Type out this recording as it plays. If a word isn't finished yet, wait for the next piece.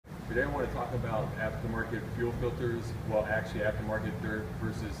Today I want to talk about aftermarket fuel filters, well actually aftermarket dirt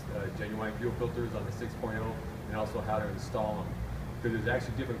versus genuine fuel filters on the 6.0, and also how to install them. Because there's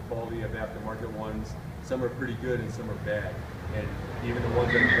actually different quality of aftermarket ones. Some are pretty good and some are bad. And even the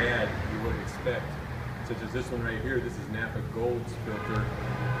ones that are bad you wouldn't expect. Such as this one right here, this is Napa Gold's filter.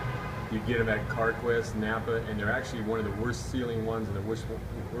 You get them at Carquest, Napa, and they're actually one of the worst sealing ones and the worst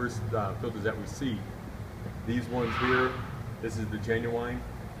filters that we see. These ones here, this is the genuine.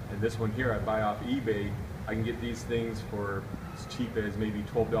 And this one here I buy off eBay. I can get these things for as cheap as maybe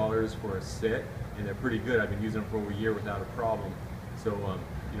 $12 for a set, and they're pretty good. I've been using them for over a year without a problem. So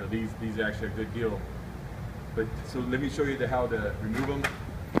you know, these are actually a good deal. But so let me show you how to remove them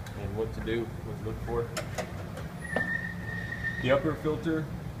and what to do, what to look for. The upper filter,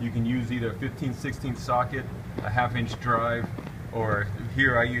 you can use either a 15/16 socket, a 1/2-inch drive, or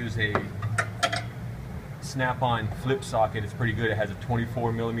here I use a snap-on flip socket. It's pretty good. It has a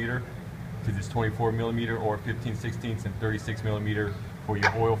 24mm because it's 24mm, or 15/16 and 36mm for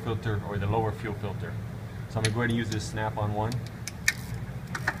your oil filter or the lower fuel filter. So I'm going to go ahead and use this snap-on one.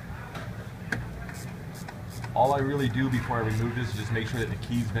 All I really do before I remove this is just make sure that the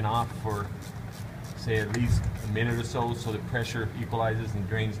key's been off for, say, at least a minute or so the pressure equalizes and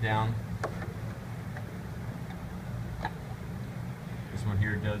drains down. This one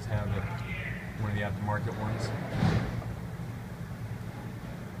here does have one of the aftermarket ones.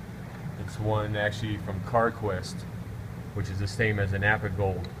 It's one actually from Carquest, which is the same as the Napa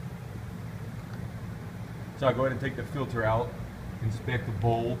Gold. So I'll go ahead and take the filter out, inspect the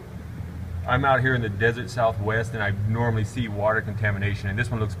bowl. I'm out here in the desert Southwest and I normally see water contamination, and this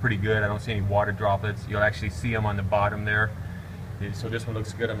one looks pretty good. I don't see any water droplets. You'll actually see them on the bottom there. So this one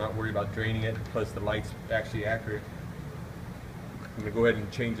looks good. I'm not worried about draining it, plus the light's actually accurate. I'm going to go ahead and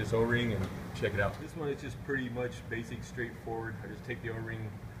change this O-ring and check it out. This one is just pretty much basic, straightforward. I just take the O-ring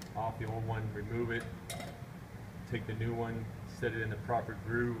off the old one, remove it, take the new one, set it in the proper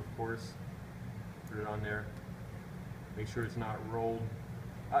groove, of course, put it on there, make sure it's not rolled.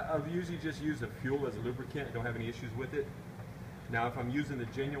 I've usually just used a fuel as a lubricant. I don't have any issues with it. Now if I'm using the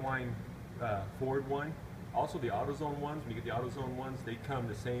genuine Ford one, also the AutoZone ones, when you get the AutoZone ones, they come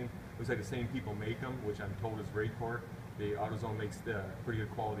the same, looks like the same people make them, which I'm told is Raycor. The AutoZone makes the pretty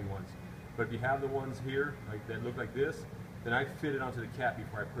good quality ones. But if you have the ones here like that look like this, then I fit it onto the cap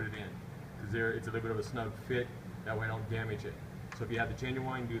before I put it in, because it's a little bit of a snug fit. That way I don't damage it. So if you have the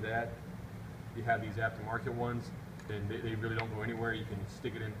genuine, do that. If you have these aftermarket ones, then they really don't go anywhere. You can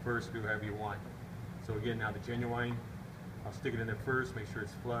stick it in first, do whatever you want. So again, now the genuine, I'll stick it in there first, make sure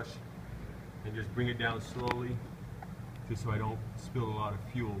it's flush, and just bring it down slowly, just so I don't spill a lot of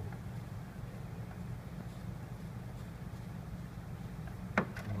fuel.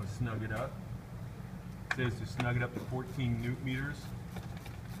 I'm going to snug it up. It says to snug it up to 14 newton meters.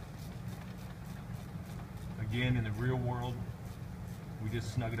 Again, in the real world, we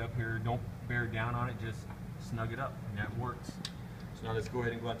just snug it up here. Don't bear down on it, just snug it up, and that works. So now let's go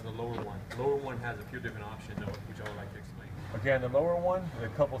ahead and go out to the lower one. The lower one has a few different options, which I would like to explain. Okay, on the lower one, there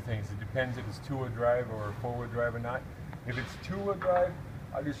are a couple things. It depends if it's two-wheel drive or four-wheel drive or not. If it's two-wheel drive,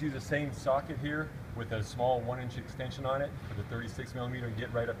 I'll just use the same socket here with a small 1-inch extension on it for the 36mm and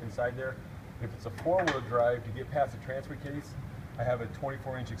get right up inside there. If it's a four-wheel drive, to get past the transfer case, I have a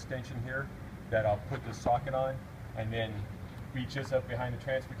 24-inch extension here that I'll put the socket on and then reach this up behind the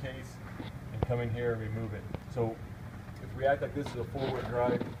transfer case and come in here and remove it. So if we act like this is a four-wheel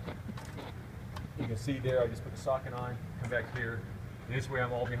drive, you can see there I just put the socket on, come back here, and this way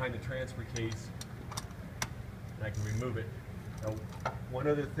I'm all behind the transfer case and I can remove it. Now, one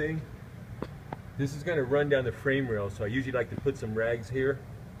other thing, this is going to run down the frame rail, so I usually like to put some rags here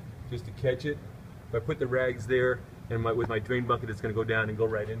just to catch it. If I put the rags there, and with my drain bucket, it's going to go down and go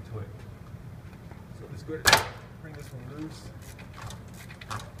right into it. So let's go ahead and bring this one loose.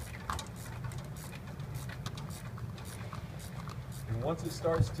 And once it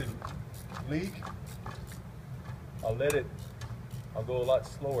starts to leak, I'll go a lot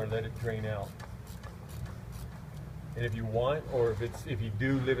slower and let it drain out. And if you want, or if you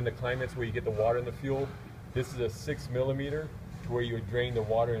do live in the climates where you get the water in the fuel, this is a 6mm to where you would drain the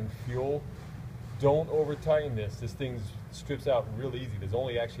water and fuel. Don't over tighten this. This thing strips out real easy. There's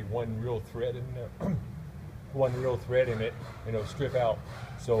only actually one real thread in there. One real thread in it, and it'll strip out.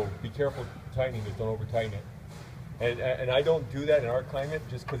 So be careful tightening this. Don't over tighten it. And I don't do that in our climate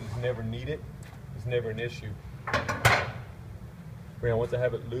just because it's never needed. It's never an issue. Now once I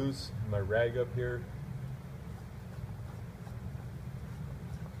have it loose, my rag up here,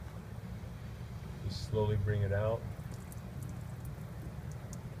 just slowly bring it out.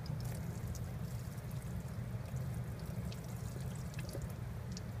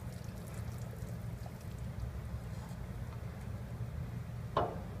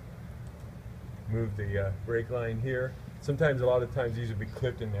 Move the brake line here. Sometimes, a lot of times, these would be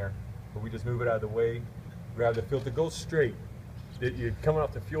clipped in there, but we just move it out of the way, grab the filter, go straight. You're coming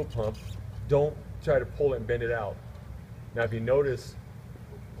off the fuel pump, don't try to pull it and bend it out. Now if you notice,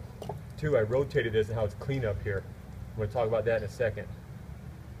 too, I rotated this and how it's clean up here. I'm going to talk about that in a second.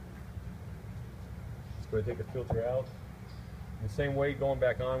 Just going to take the filter out. In the same way, going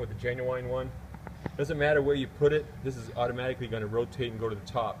back on with the genuine one. Doesn't matter where you put it, this is automatically going to rotate and go to the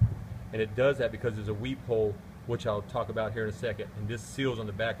top. And it does that because there's a weep hole, which I'll talk about here in a second. And this seals on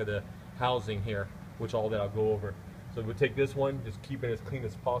the back of the housing here, which all that I'll go over. So we'll take this one, just keep it as clean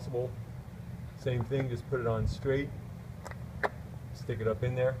as possible. Same thing, just put it on straight. Stick it up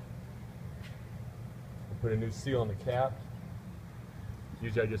in there. We'll put a new seal on the cap.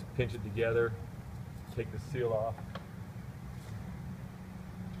 Usually I just pinch it together, take the seal off.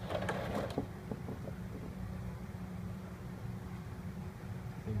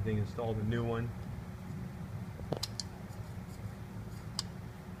 Same thing, install the new one.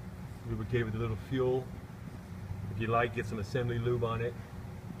 Lubricate with a little fuel. If you like, get some assembly lube on it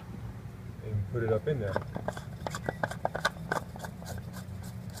and put it up in there.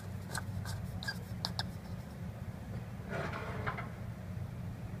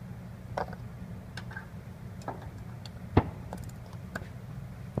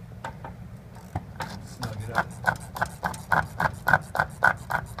 Snug it up.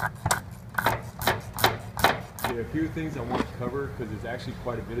 A few things I want to cover because there's actually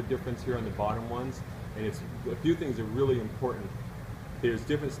quite a bit of difference here on the bottom ones, and it's a few things are really important. There's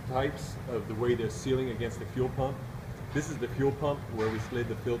different types of the way they're sealing against the fuel pump. This is the fuel pump where we slid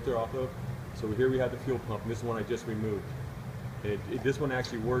the filter off of. So here we have the fuel pump, and this one I just removed. This one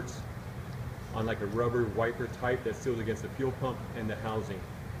actually works on like a rubber wiper type that seals against the fuel pump and the housing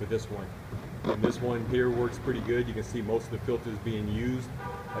with this one. And this one here works pretty good. You can see most of the filters being used.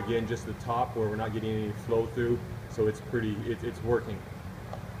 Again, just the top where we're not getting any flow through, so it's working.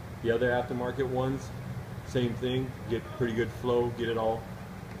 The other aftermarket ones, same thing, get pretty good flow, get it all.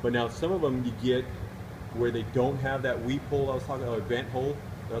 But now some of them you get where they don't have that weep hole I was talking about, or vent hole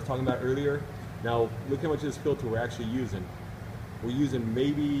that I was talking about earlier. Now look how much of this filter we're actually using. We're using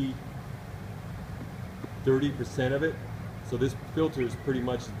maybe 30% of it. So this filter is pretty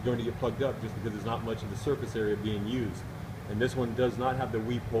much going to get plugged up just because there's not much of the surface area being used. And this one does not have the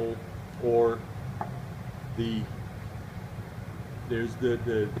weep hole or there's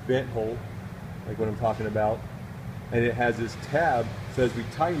the vent hole, like what I'm talking about. And it has this tab, so as we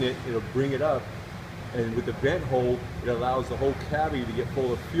tighten it, it'll bring it up. And with the vent hole, it allows the whole cavity to get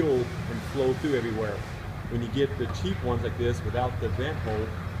full of fuel and flow through everywhere. When you get the cheap ones like this without the vent hole,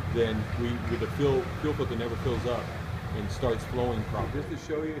 then with the fuel filter never fills up and starts flowing properly. Just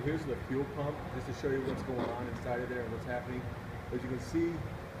to show you, here's the fuel pump, just to show you what's going on inside of there and what's happening. As you can see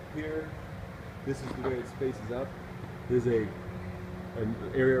here, this is the way it spaces up. There's an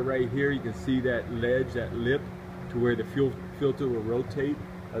area right here, you can see that ledge, that lip, to where the fuel filter will rotate,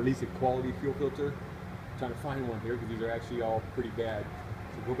 at least a quality fuel filter. I'm trying to find one here because these are actually all pretty bad.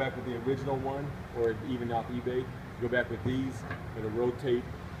 So go back with the original one, or even off eBay, go back with these, it'll rotate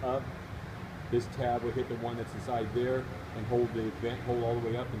up. This tab will hit the one that's inside there and hold the vent hole all the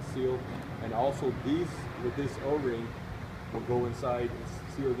way up and seal. And also these, with this O-ring, will go inside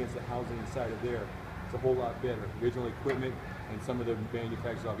and seal against the housing inside of there. It's a whole lot better. Original equipment and some of the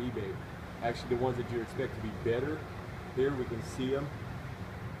manufacturers off eBay. Actually, the ones that you expect to be better, here we can see them.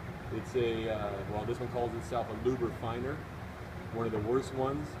 It's a, well, this one calls itself a luber finer. One of the worst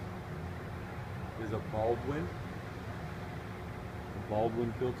ones is a Baldwin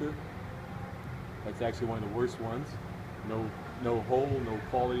filter. That's actually one of the worst ones. No hole, no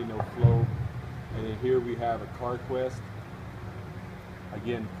quality, no flow. And then here we have a Carquest.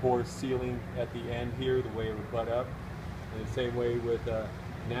 Again, poor sealing at the end here, the way it would butt up. And the same way with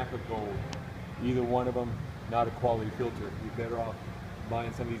Napa Gold. Either one of them, not a quality filter. You're better off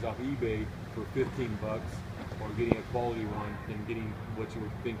buying some of these off eBay for 15 bucks or getting a quality one than getting what you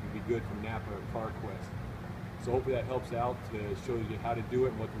would think would be good from Napa or Carquest. So hopefully that helps out to show you how to do it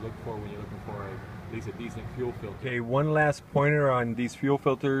and what to look for when you're looking for at least a decent fuel filter. Okay, one last pointer on these fuel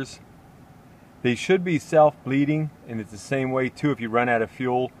filters. They should be self-bleeding, and it's the same way too. If you run out of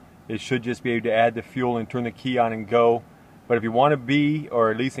fuel, it should just be able to add the fuel and turn the key on and go. But if you want to be,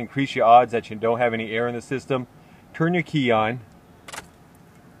 or at least increase your odds that you don't have any air in the system, turn your key on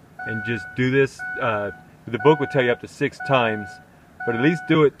and just do this. The book would tell you up to 6 times, but at least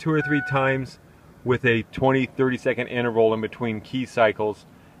do it 2 or 3 times with a 20-30 second interval in between key cycles.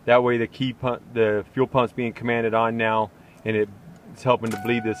 That way the fuel pump's being commanded on now, and it's helping to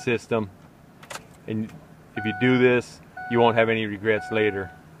bleed the system. And if you do this, you won't have any regrets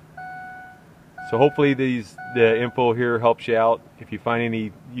later. So hopefully the info here helps you out. If you find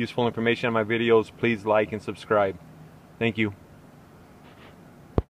any useful information on my videos, please like and subscribe. Thank you.